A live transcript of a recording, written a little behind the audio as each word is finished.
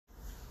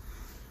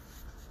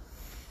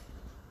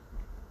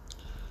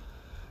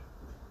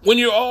When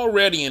you're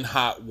already in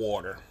hot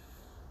water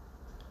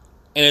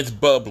and it's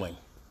bubbling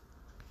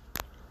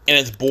and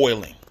it's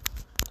boiling,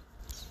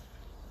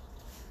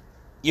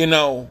 you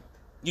know,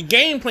 your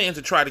game plan is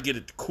to try to get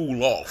it to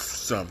cool off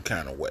some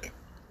kind of way.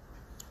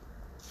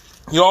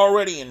 You're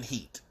already in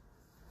heat.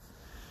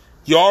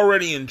 You're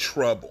already in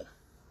trouble.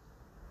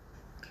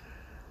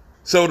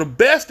 So the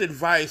best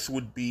advice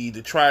would be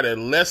to try to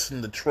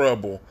lessen the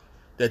trouble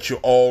that you're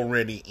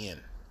already in.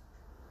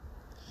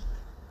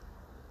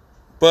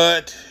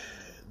 But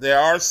there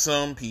are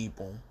some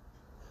people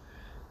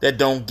that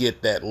don't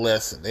get that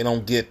lesson. They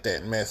don't get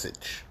that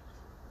message.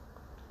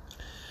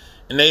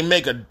 And they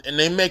make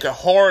a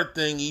hard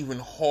thing even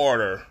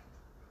harder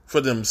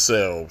for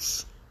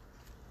themselves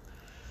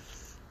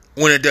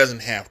when it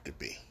doesn't have to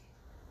be.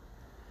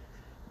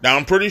 Now,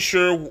 I'm pretty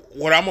sure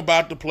what I'm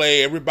about to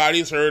play,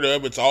 everybody's heard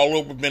of. It's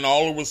been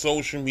all over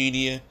social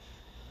media.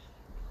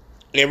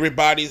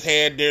 Everybody's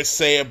had their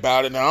say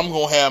about it. Now, I'm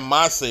going to have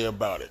my say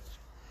about it.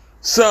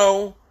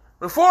 So,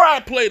 before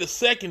I play the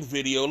second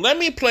video, let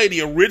me play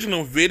the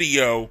original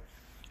video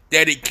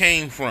that it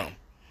came from.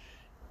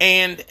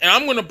 And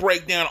I'm going to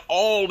break down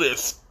all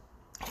this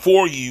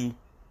for you.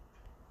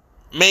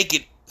 Make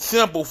it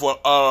simple for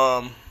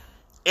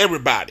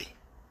everybody.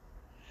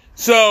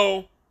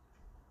 So,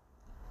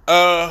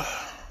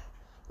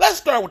 let's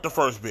start with the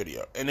first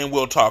video, and then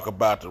we'll talk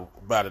about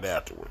it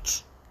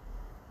afterwards.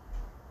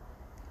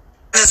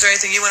 Is there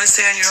anything you want to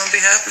say on your own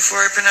behalf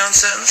before I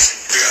pronounce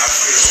sentence? Yeah, I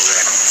feel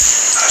that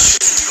I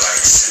shouldn't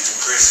be sent to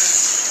prison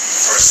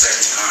for a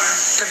second time.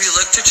 Have you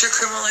looked at your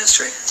criminal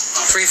history?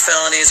 3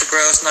 felonies, a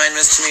gross, 9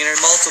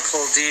 misdemeanors,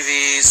 multiple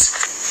DVs.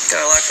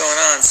 Got a lot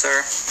going on, sir.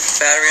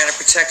 Battery on a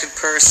protected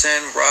person,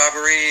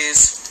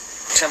 robberies,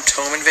 attempt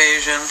home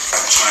invasion.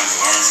 I'm trying to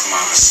learn from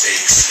my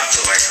mistakes. I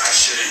feel like I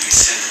shouldn't be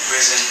sent to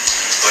prison,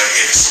 but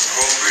if it's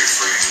appropriate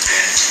for you,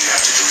 then you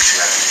have to do what you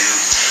have to do.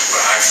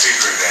 But I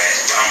figure that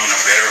I'm in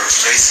a better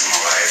place in my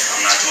life.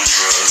 I'm not doing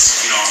drugs.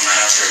 I'm not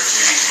out there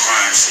committing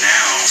crimes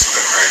now.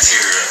 The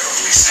criteria of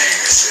me saying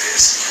this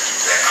is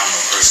that I'm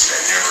a person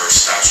that never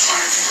stops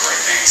trying to do the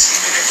right things,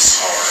 even if it's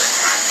hard.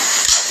 I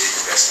did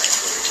the best I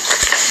could.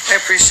 I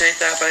appreciate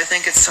that, but I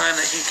think it's time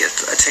that he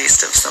gets a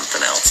taste of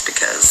something else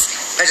because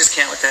I just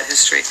can't with that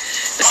history.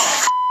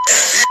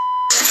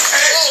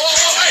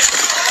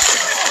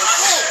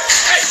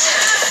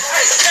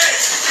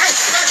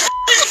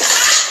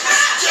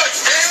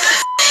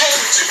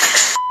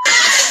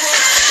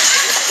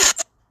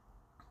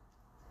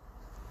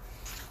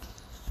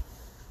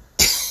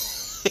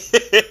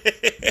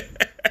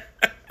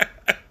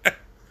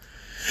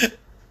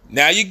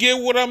 Now you get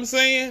what I'm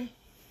saying?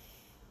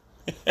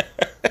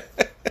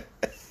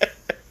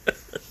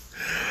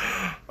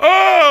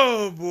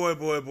 Oh, boy.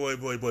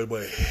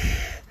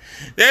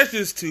 That's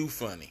just too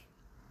funny.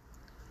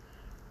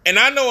 And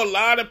I know a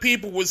lot of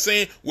people were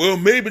saying, well,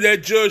 maybe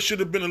that judge should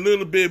have been a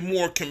little bit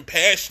more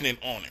compassionate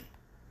on him.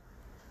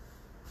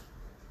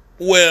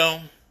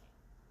 Well,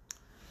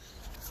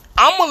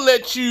 I'm going to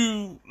let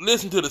you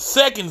listen to the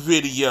second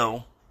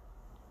video.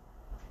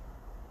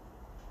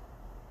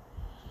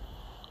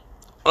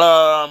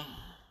 I'm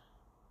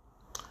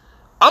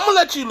going to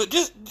let you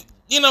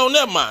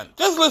never mind.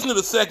 Just listen to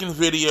the second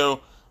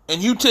video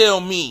and you tell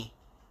me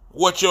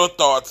what your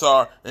thoughts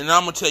are, and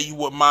I'm going to tell you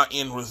what my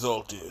end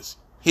result is.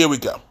 Here we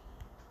go.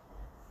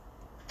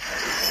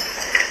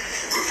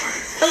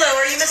 Hello,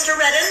 are you Mr.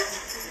 Redden?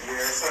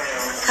 Yes, I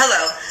am.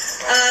 Hello.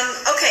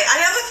 Okay, I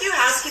have a few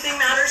housekeeping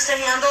matters to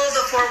handle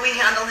before we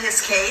handle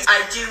his case.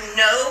 I do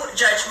know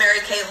Judge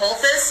Mary Kay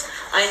Holthus.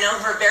 I know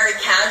her very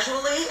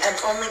casually and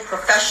only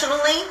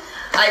professionally.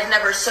 I've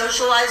never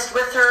socialized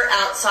with her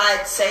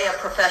outside, say, a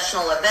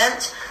professional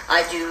event.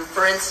 I do,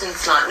 for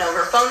instance, not know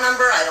her phone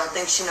number. I don't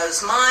think she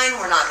knows mine.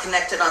 We're not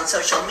connected on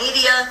social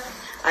media.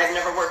 I've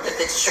never worked at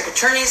the district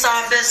attorney's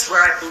office,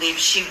 where I believe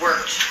she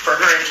worked for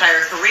her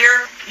entire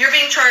career. You're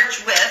being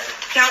charged with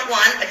count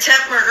 1,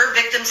 attempt murder,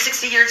 victim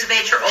 60 years of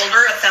age or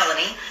older, a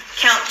felony.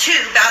 Count 2,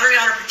 battery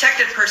on a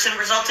protected person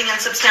resulting in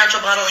substantial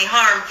bodily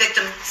harm,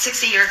 victim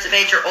 60 years of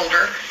age or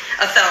older,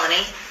 a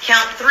felony.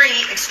 Count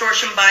 3,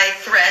 extortion by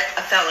threat,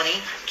 a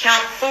felony.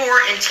 Count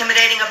 4,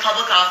 intimidating a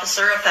public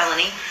officer, a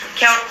felony.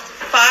 Count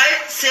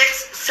 5,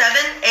 6, 7,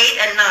 8,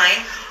 and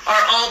 9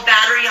 are all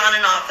battery on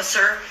an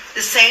officer,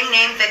 the same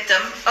name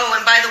victim. Oh,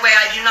 and by the way,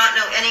 I do not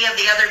know any of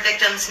the other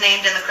victims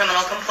named in the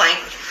criminal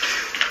complaint.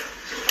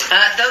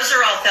 Those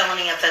are all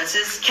felony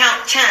offenses.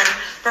 Count 10,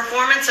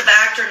 performance of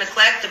act or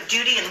neglect of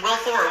duty and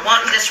willful or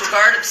wanton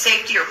disregard of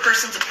safety or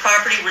persons of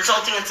property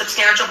resulting in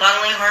substantial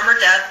bodily harm or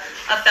death,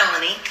 a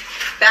felony.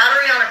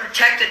 Battery on a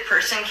protected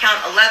person,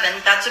 count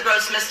 11, that's a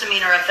gross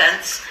misdemeanor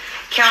offense.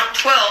 Count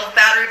 12,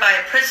 battery by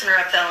a prisoner,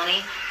 a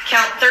felony.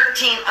 Count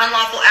 13,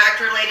 unlawful act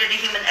related to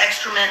human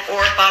excrement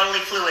or bodily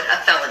fluid, a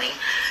felony.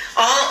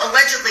 All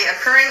allegedly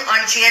occurring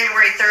on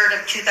January 3rd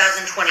of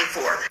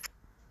 2024.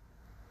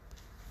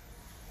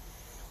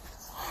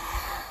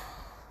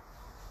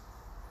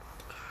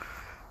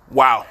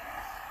 Wow.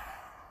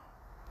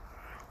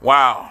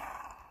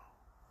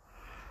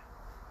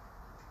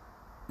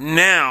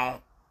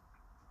 Now,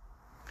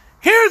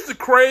 Here's the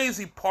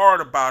crazy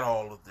part about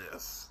all of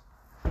this.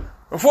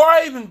 Before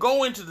I even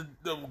go into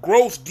the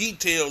gross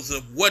details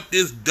of what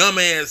this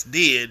dumbass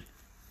did,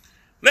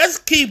 let's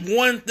keep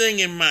one thing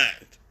in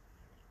mind.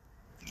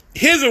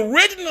 His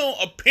original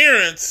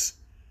appearance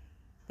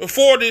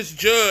before this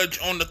judge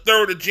on the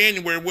 3rd of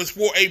January was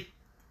for a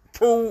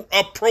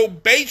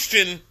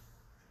probation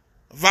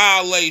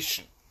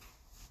violation.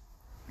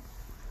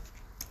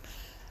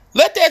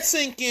 Let that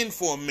sink in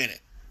for a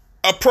minute.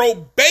 A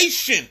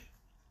probation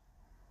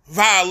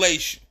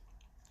violation.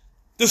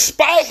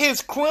 Despite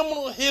his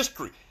criminal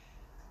history,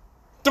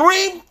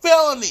 3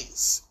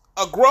 felonies,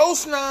 a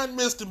gross 9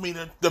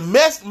 misdemeanor,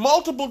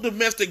 multiple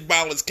domestic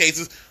violence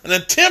cases, an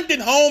attempted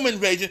home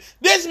invasion,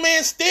 this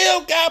man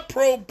still got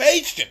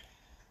probation.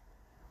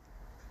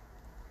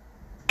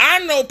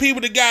 I know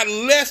people that got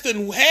less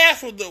than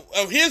half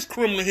of his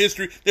criminal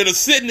history that are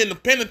sitting in the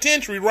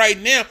penitentiary right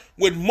now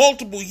with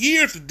multiple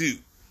years to do.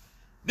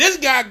 This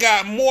guy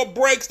got more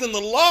breaks than the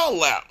law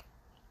allowed.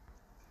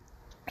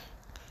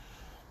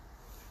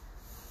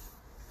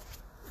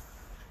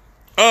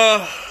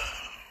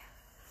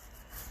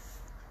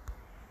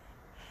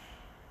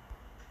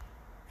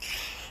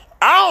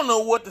 I don't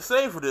know what to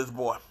say for this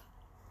boy.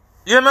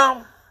 You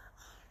know,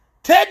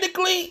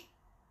 technically,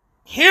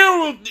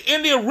 here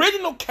in the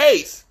original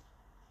case,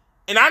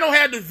 and I don't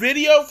have the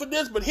video for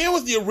this, but here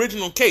was the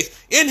original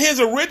case. In his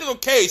original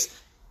case,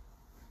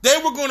 they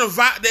were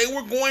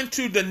going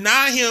to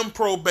deny him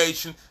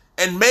probation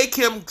and make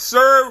him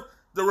serve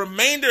the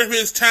remainder of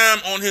his time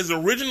on his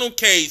original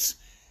case,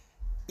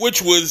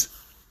 which was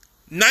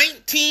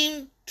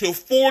 19 to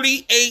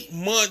 48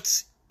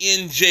 months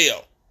in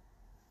jail.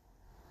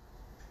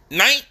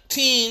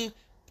 19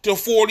 to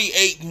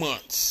 48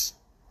 months.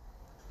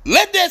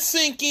 Let that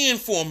sink in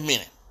for a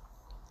minute.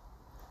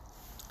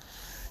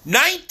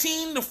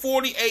 19 to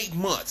 48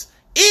 months.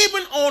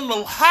 Even on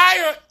the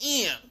higher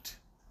end.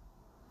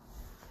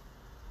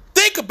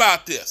 Think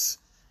about this.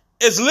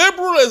 As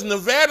liberal as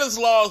Nevada's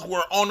laws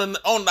were on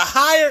the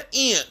higher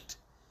end,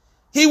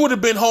 he would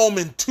have been home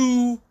in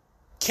 2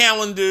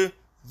 calendar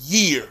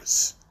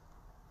years.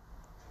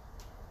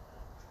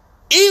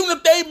 Even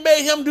if they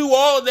made him do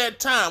all of that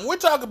time, we're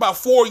talking about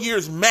 4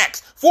 years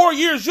max. 4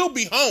 years, you'll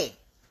be home.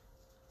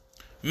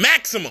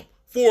 Maximum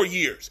 4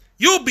 years.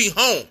 You'll be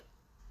home.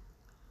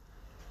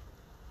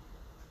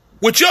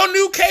 With your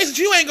new cases,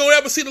 you ain't gonna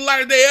ever see the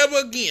light of day ever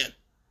again.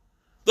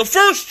 The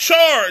first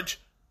charge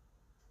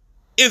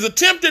is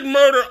attempted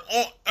murder.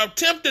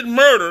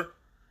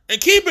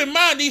 And keep in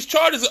mind, these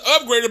charges are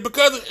upgraded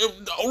because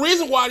the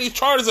reason why these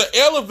charges are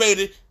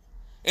elevated,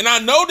 and I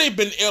know they've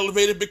been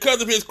elevated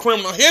because of his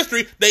criminal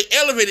history, they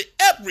elevated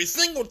every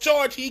single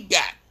charge he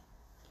got.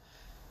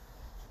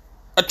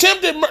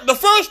 The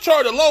first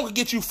charge alone could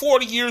get you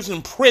 40 years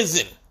in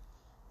prison,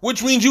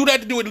 which means you'd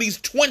have to do at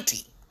least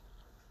 20.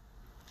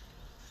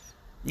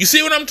 You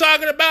see what I'm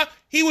talking about?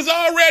 He was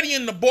already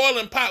in the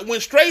boiling pot,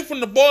 went straight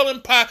from the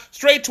boiling pot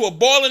straight to a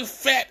boiling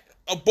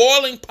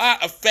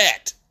pot of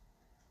fat.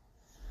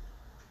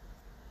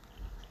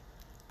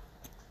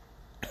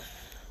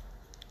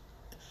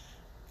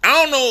 I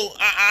don't know.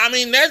 I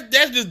mean,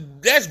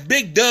 that's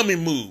big dummy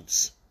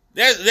moves.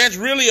 That's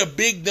really a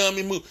big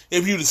dummy move.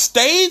 If you'd have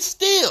stayed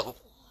still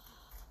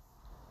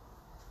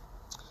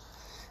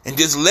and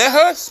just let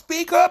her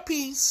speak her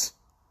piece,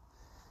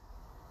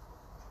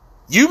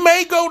 you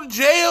may go to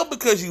jail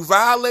because you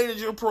violated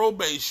your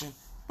probation,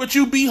 but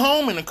you'll be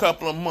home in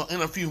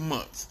a few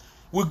months.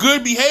 With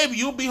good behavior,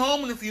 you'll be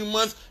home in a few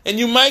months, and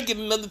you might get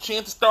another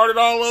chance to start it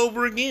all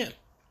over again.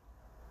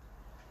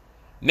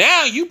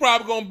 Now you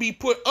probably going to be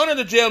put under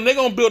the jail, and they're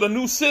going to build a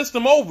new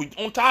system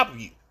on top of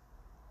you.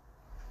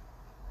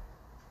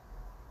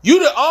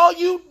 All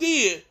you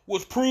did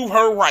was prove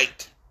her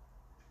right.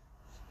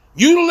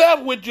 You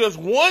left with just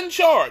one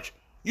charge.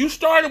 You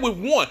started with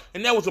one,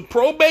 and that was a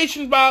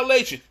probation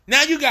violation.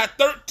 Now you got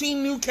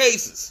 13 new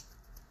cases.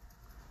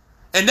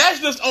 And that's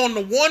just on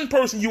the one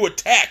person you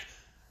attacked.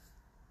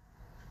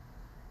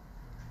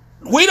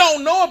 We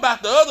don't know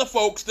about the other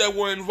folks that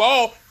were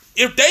involved.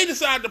 If they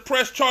decide to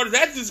press charges,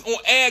 that's just going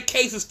to add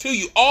cases to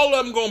you. All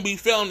of them going to be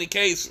felony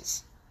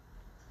cases.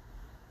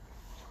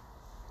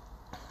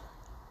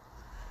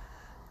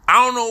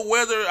 I don't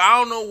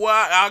know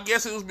why. I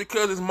guess it was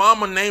because his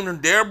mama named him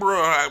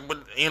Deborah.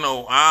 But,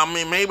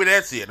 maybe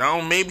that's it.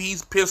 Maybe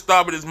he's pissed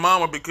off at his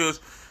mama because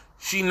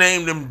she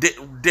named him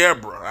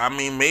Deborah.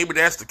 Maybe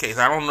that's the case.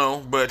 I don't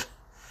know. But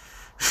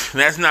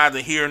that's neither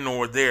here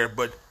nor there.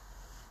 But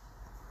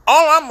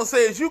all I'm going to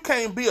say is you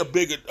can't be a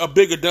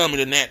bigger dummy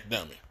than that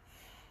dummy.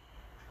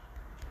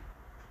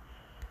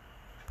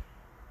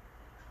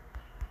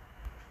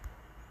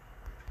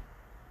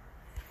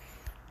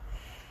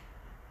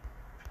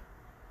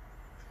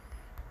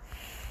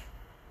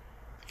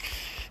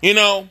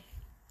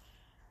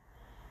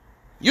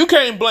 You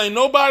can't blame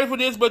nobody for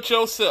this but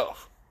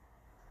yourself.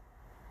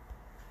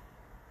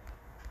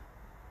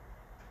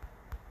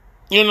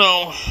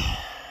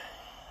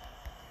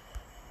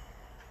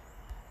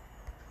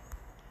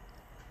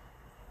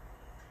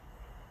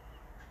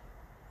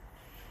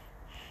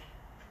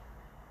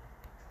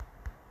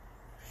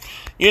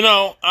 You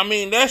know, I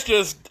mean, that's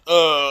just,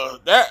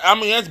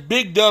 that's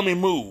big dummy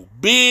move.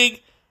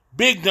 Big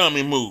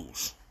dummy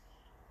moves.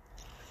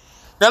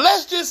 Now,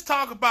 let's just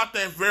talk about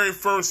that very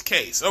first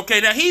case.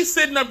 Okay, now he's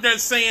sitting up there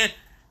saying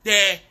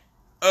that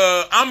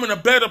I'm in a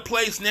better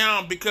place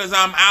now because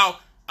I'm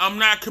out. I'm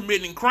not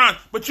committing crimes.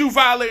 But you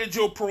violated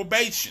your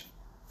probation.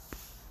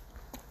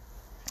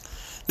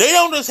 They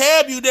don't just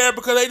have you there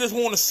because they just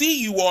want to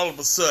see you all of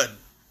a sudden.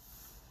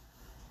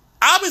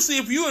 Obviously,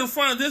 if you're in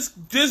front of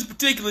this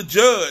particular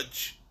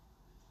judge,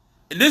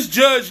 and this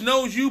judge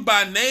knows you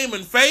by name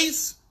and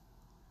face,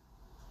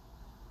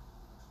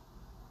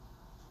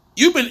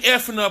 you've been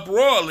effing up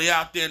royally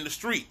out there in the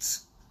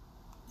streets.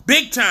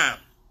 Big time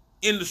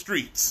in the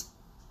streets.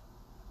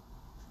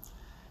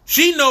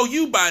 She know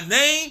you by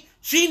name.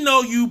 She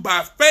know you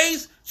by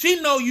face. She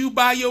know you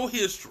by your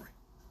history.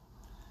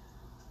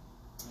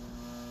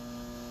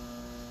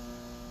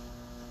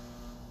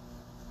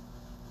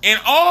 And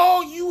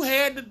all you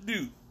had to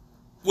do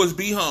was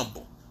be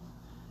humble.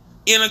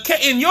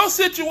 In your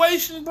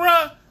situation,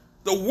 bruh,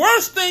 the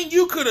worst thing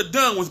you could have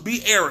done was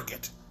be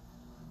arrogant.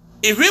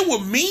 If it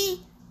were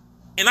me,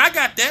 and I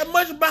got that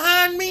much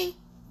behind me,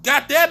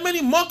 got that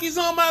many monkeys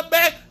on my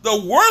back,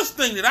 the worst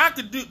thing that I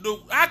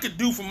could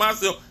do for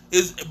myself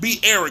is be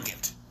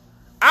arrogant.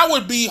 I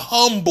would be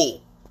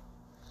humble.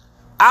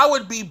 I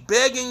would be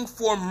begging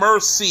for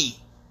mercy.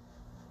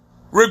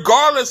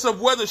 Regardless of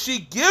whether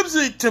she gives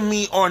it to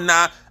me or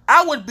not,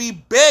 I would be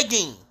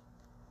begging,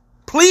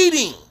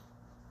 pleading.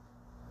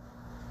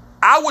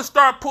 I would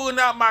start pulling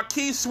out my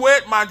Keith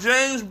Sweat, my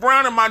James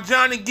Brown, and my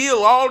Johnny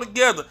Gill all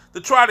together to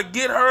try to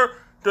get her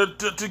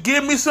to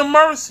give me some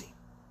mercy.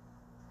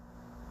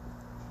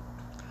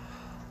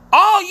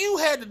 All you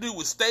had to do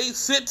was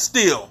sit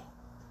still.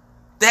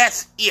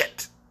 That's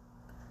it.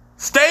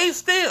 Stay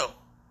still.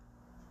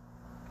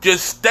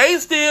 Just stay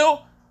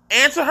still,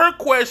 answer her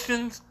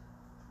questions,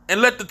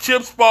 and let the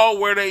chips fall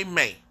where they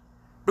may.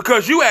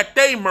 Because you at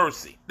their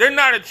mercy. They're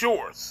not at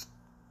yours.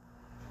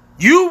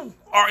 You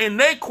are in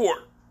their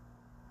court.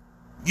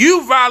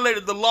 You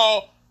violated the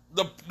law,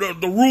 the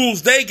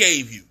rules they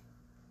gave you.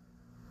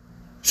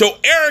 So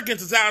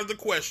arrogance is out of the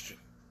question.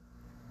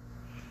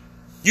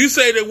 You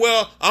say that,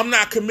 well, I'm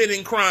not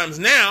committing crimes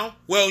now.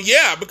 Well,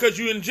 yeah, because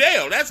you're in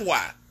jail. That's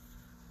why.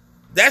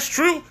 That's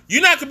true.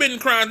 You're not committing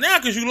crimes now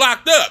because you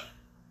locked up.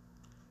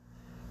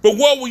 But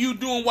what were you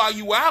doing while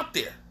you were out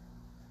there?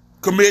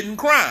 Committing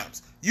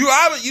crimes. You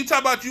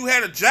talk about you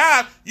had a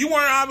job. You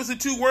weren't obviously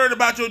too worried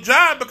about your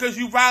job because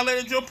you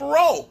violated your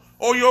parole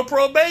or your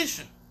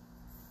probation.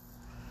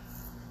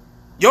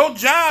 Your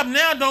job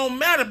now don't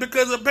matter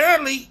because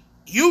apparently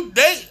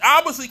they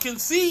obviously can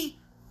see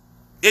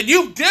that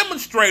you've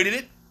demonstrated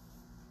it,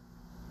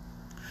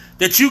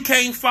 that you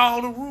can't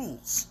follow the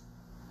rules.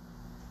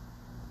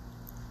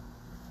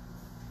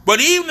 But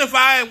even if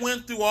I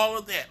went through all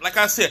of that, like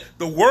I said,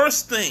 the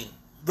worst thing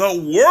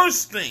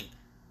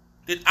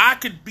that I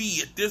could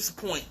be at this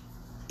point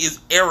is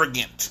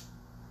arrogant.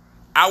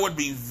 I would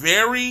be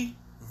very,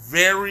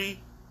 very,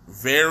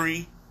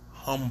 very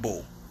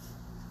humble.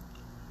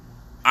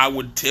 I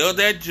would tell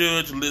that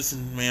judge,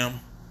 listen, ma'am,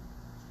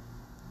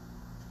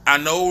 I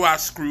know I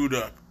screwed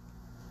up,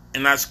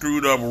 and I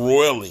screwed up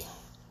royally.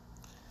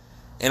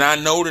 And I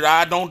know that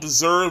I don't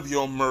deserve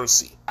your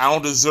mercy. I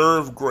don't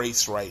deserve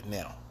grace right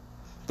now.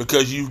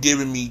 Because you've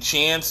given me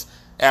chance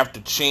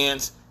after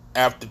chance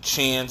after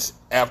chance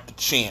after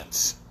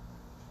chance.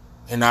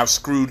 And I've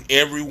screwed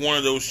every one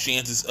of those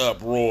chances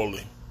up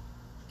royally.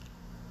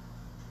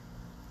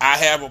 I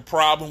have a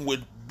problem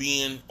with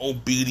being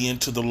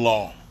obedient to the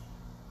law.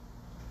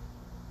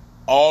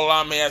 All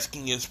I'm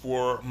asking is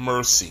for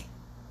mercy.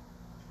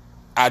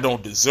 I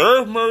don't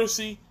deserve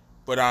mercy,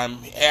 but I'm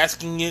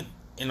asking it,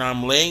 and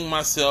I'm laying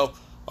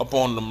myself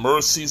upon the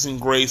mercies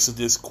and grace of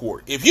this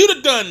court. If you'd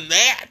have done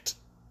that,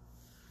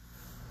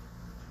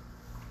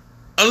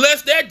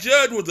 unless that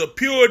judge was a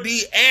pure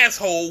D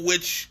asshole,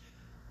 which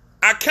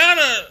I kind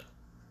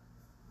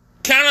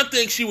of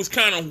think she was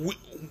kind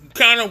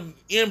of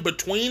in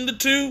between the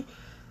two,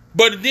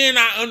 but then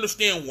I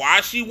understand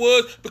why she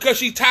was, because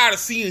she's tired of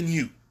seeing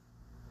you.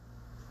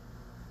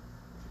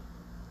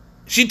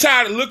 She's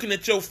tired of looking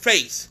at your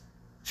face.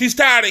 She's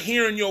tired of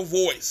hearing your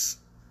voice.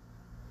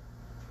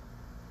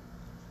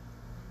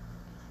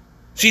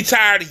 She's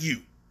tired of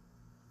you.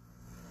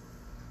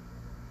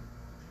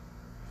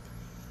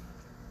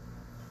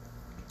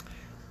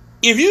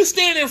 If you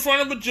stand in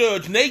front of a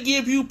judge and they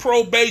give you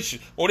probation,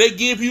 or they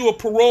give you a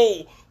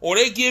parole, or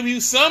they give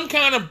you some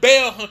kind of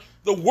bail,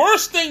 the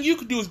worst thing you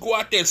could do is go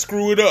out there and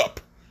screw it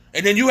up.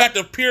 And then you have to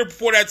appear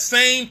before that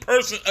same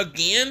person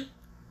again.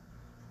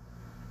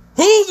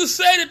 Who's to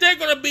say that they're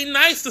going to be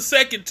nice the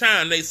second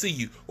time they see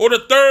you, or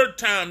the third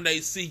time they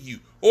see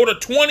you, or the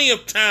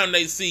 20th time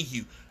they see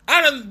you?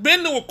 I done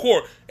been to a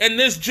court, and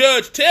this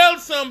judge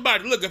tells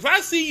somebody, look, if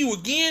I see you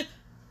again,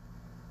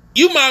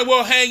 you might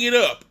well hang it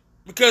up,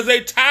 because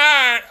they're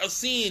tired of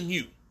seeing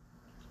you.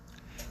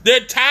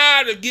 They're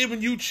tired of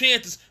giving you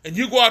chances, and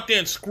you go out there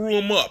and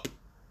screw them up.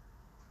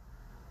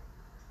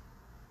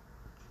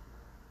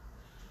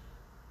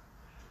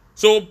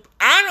 So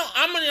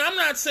I'm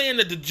not saying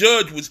that the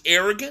judge was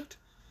arrogant.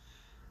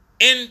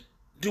 And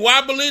do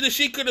I believe that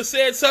she could have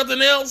said something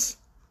else?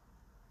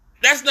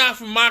 That's not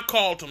for my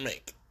call to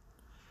make.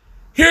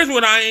 Here's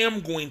what I am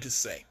going to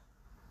say.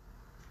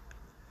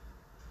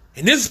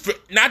 And this is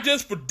not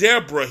just for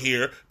Deborah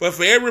here, but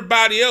for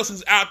everybody else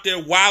who's out there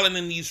wilding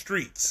in these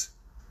streets.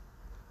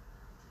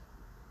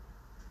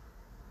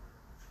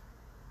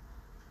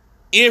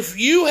 If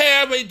you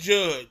have a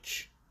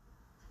judge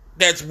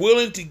that's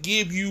willing to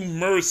give you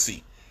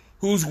mercy,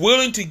 who's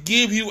willing to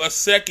give you a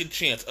second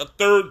chance, a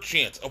third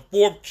chance, a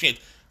fourth chance,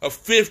 a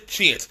fifth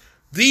chance,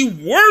 the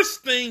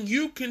worst thing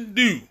you can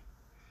do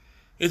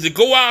is to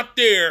go out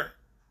there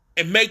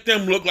and make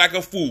them look like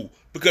a fool.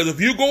 Because if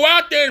you go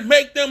out there and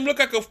make them look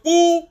like a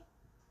fool,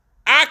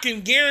 I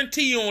can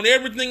guarantee you on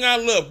everything I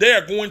love, they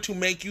are going to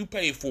make you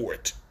pay for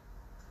it.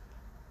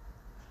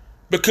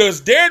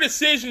 Because their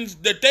decisions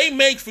that they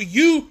make for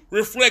you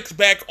reflects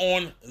back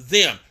on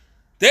them.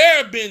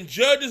 There have been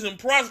judges and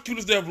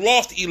prosecutors that have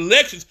lost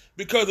elections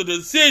because of the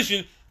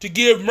decision to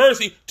give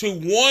mercy to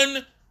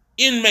one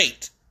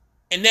inmate.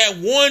 And that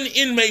one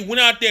inmate went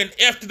out there and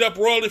effed it up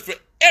royally for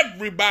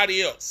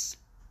everybody else.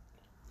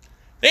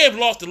 They have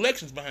lost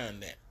elections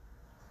behind that.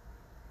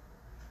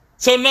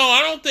 So no,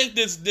 I don't think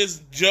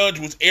this judge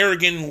was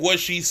arrogant in what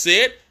she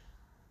said.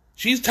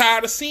 She's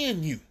tired of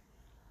seeing you.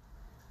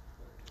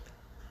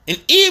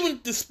 And even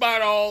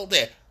despite all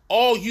that,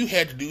 all you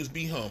had to do is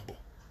be humble.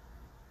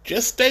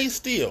 Just stay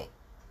still.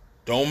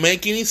 Don't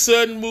make any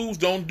sudden moves.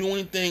 Don't do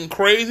anything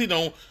crazy.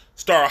 Don't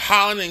start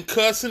hollering and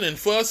cussing and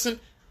fussing.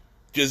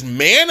 Just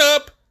man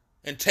up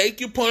and take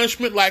your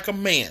punishment like a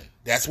man.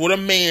 That's what a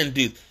man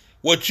did.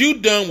 What you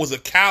done was a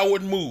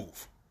coward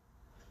move.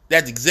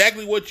 That's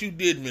exactly what you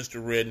did,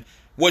 Mr. Redden.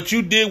 What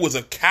you did was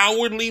a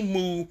cowardly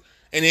move,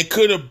 and it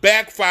could have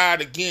backfired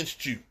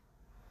against you.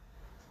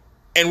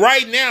 And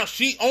right now,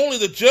 only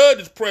the judge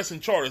is pressing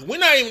charges. We're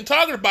not even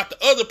talking about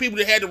the other people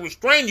that had to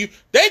restrain you.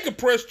 They could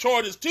press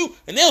charges too,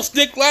 and they'll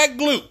stick like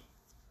glue.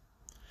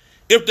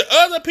 If the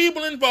other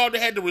people involved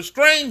that had to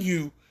restrain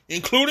you,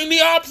 including the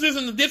officers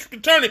and the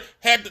district attorney,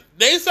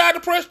 they decided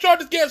to press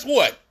charges, guess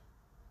what?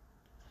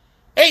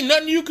 Ain't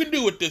nothing you can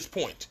do at this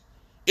point.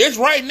 It's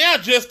right now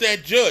just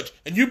that judge.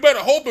 And you better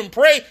hope and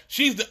pray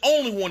she's the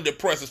only one that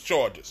presses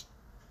charges.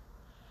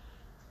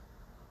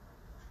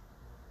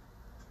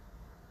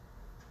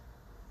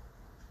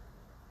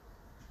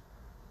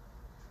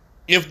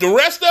 If the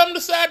rest of them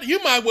decide,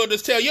 you might well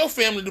just tell your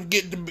family to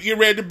get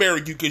ready to bury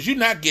you because you're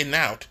not getting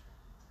out.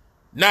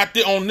 Not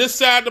on this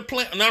side of the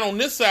planet, not on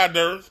this side of the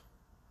earth.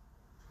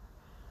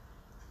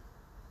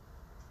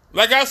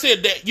 Like I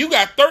said, that you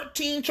got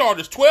 13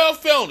 charges, 12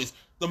 felonies.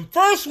 The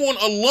first one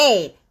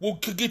alone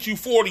could get you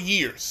 40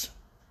 years.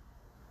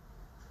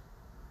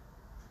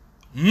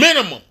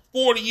 Minimum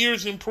 40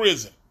 years in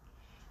prison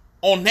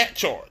on that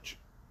charge.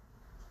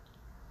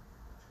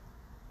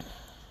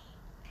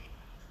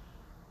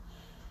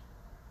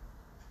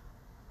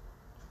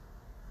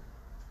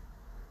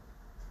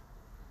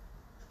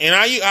 And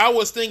I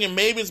was thinking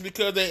maybe it's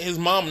because of his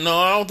mom. No,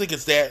 I don't think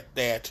it's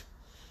that.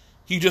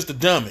 He's just a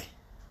dummy.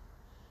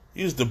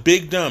 He's the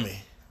big dummy.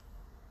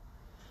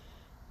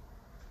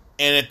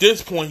 And at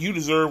this point, you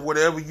deserve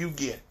whatever you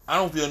get. I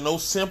don't feel no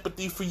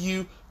sympathy for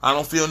you. I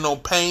don't feel no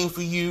pain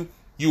for you.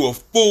 You a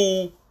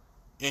fool.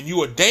 And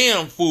you a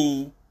damn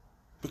fool.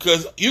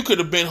 Because you could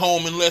have been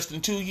home in less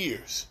than 2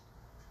 years.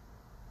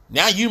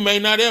 Now you may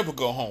not ever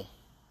go home.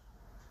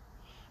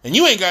 And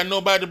you ain't got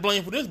nobody to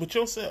blame for this but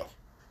yourself.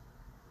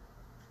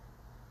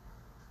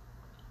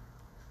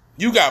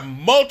 You got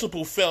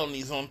multiple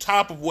felonies on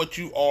top of what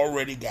you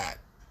already got.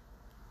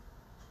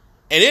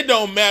 And it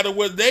don't matter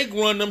whether they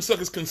run them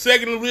suckers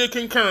consecutively or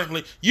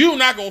concurrently. You're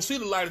not going to see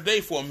the light of day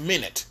for a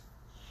minute.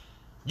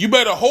 You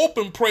better hope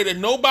and pray that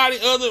none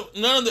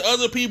of the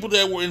other people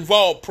that were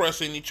involved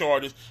press any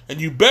charges.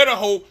 And you better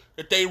hope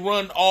that they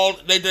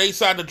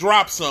decide to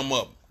drop some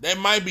of them. That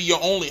might be your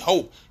only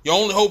hope. Your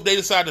only hope they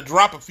decide to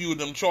drop a few of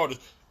them charges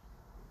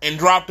and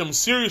drop them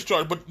serious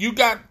charges. But you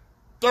got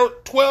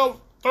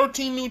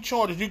 13 new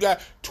charges. You got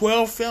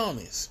 12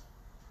 felonies.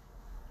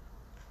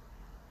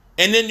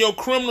 And then your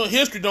criminal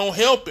history don't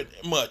help it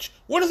much.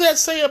 What does that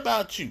say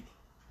about you?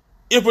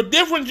 If a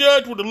different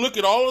judge were to look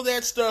at all of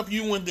that stuff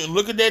you went through and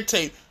look at that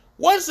tape,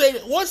 what's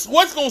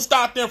going to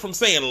stop them from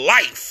saying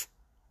life?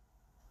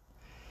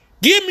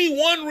 Give me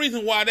one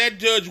reason why that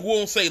judge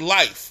won't say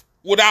life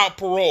without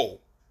parole.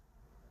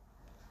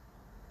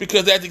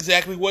 Because that's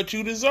exactly what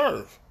you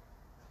deserve.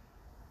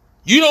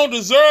 You don't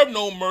deserve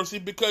no mercy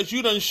because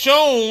you done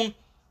shown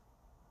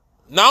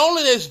not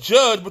only this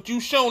judge, but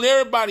you've shown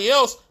everybody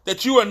else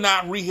that you are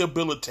not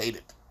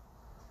rehabilitated.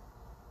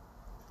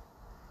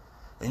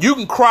 And you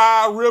can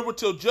cry a river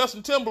till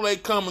Justin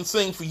Timberlake come and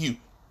sing for you.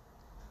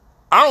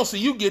 I don't see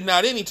you getting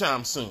out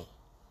anytime soon.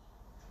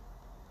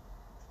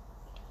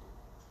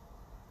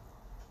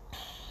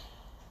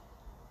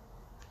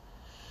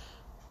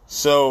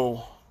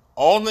 So,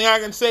 all thing I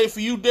can say for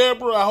you,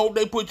 Deborah, I hope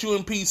they put you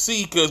in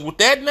PC, because with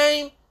that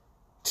name,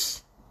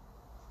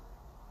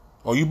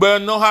 you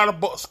better know how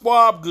to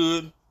squab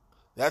good.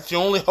 That's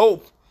your only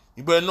hope.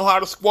 You better know how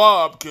to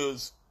squab,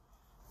 because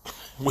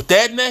with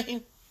that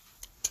name,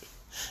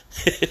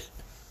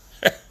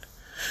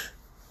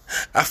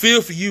 I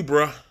feel for you,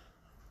 bro.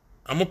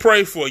 I'm going to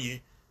pray for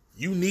you.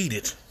 You need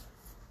it.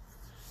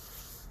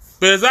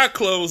 But as I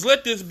close,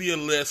 let this be a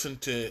lesson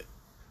to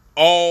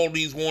all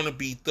these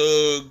wannabe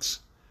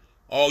thugs,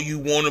 all you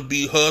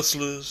wannabe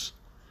hustlers,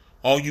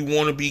 all you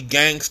wannabe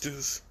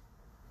gangsters.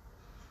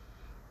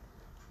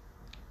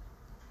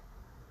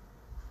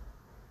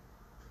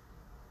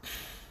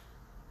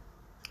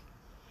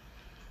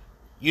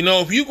 You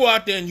know, if you go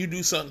out there and you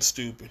do something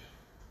stupid,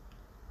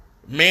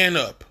 man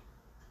up.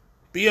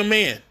 Be a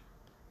man.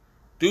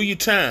 Do your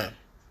time.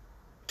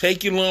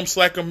 Take your lumps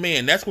like a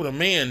man. That's what a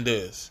man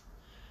does.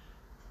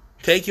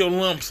 Take your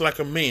lumps like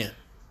a man.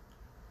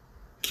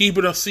 Keep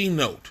it a C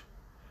note.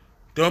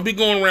 Don't be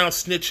going around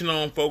snitching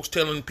on folks,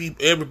 telling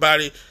people,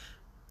 everybody,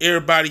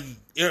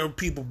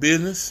 people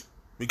business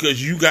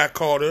because you got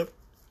caught up.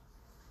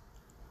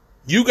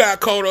 You got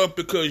caught up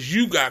because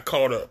you got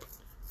caught up.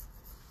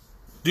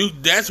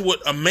 Dude, that's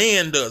what a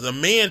man does. A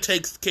man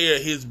takes care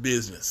of his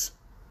business.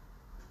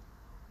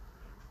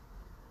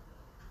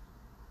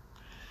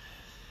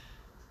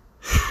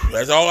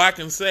 That's all I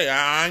can say.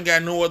 I ain't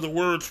got no other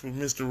words for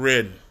Mr.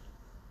 Redden.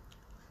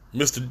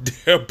 Mr.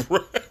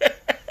 Deobra.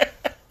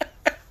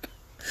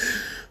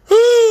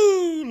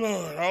 Ooh,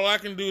 Lord. All I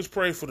can do is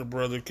pray for the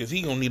brother, because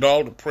he going to need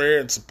all the prayer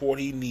and support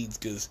he needs,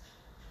 because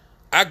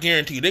I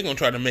guarantee you they're going to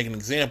try to make an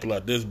example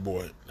out of this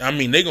boy. I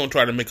mean, they're going to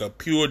try to make a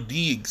pure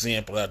D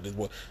example out of this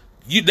boy.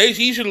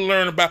 He should have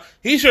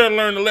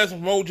learned the lesson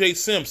from O.J.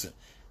 Simpson.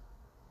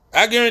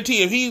 I guarantee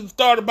you, if he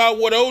thought about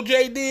what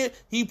O.J. did,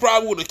 he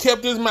probably would have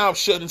kept his mouth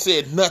shut and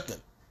said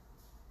nothing.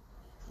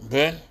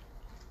 But,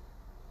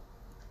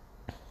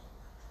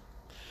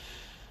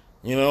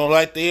 you know,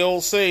 like the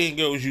old saying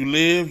goes, you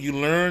live, you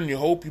learn, you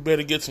hope, you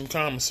better get some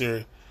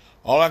commissary.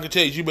 All I can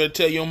tell you is you better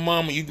tell your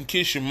mama, you can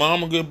kiss your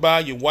mama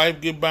goodbye, your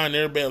wife goodbye, and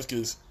everybody else,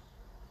 because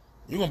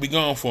you're going to be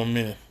gone for a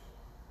minute.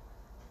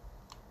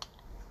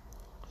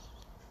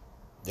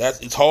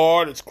 It's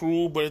hard, it's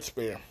cruel, but it's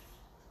fair.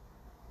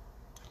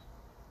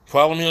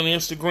 Follow me on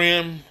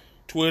Instagram,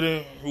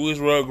 Twitter,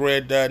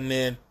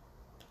 whoisrugrat.net.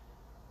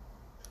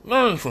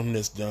 Learn from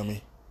this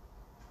dummy.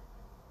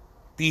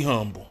 Be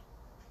humble.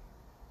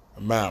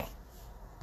 I'm out.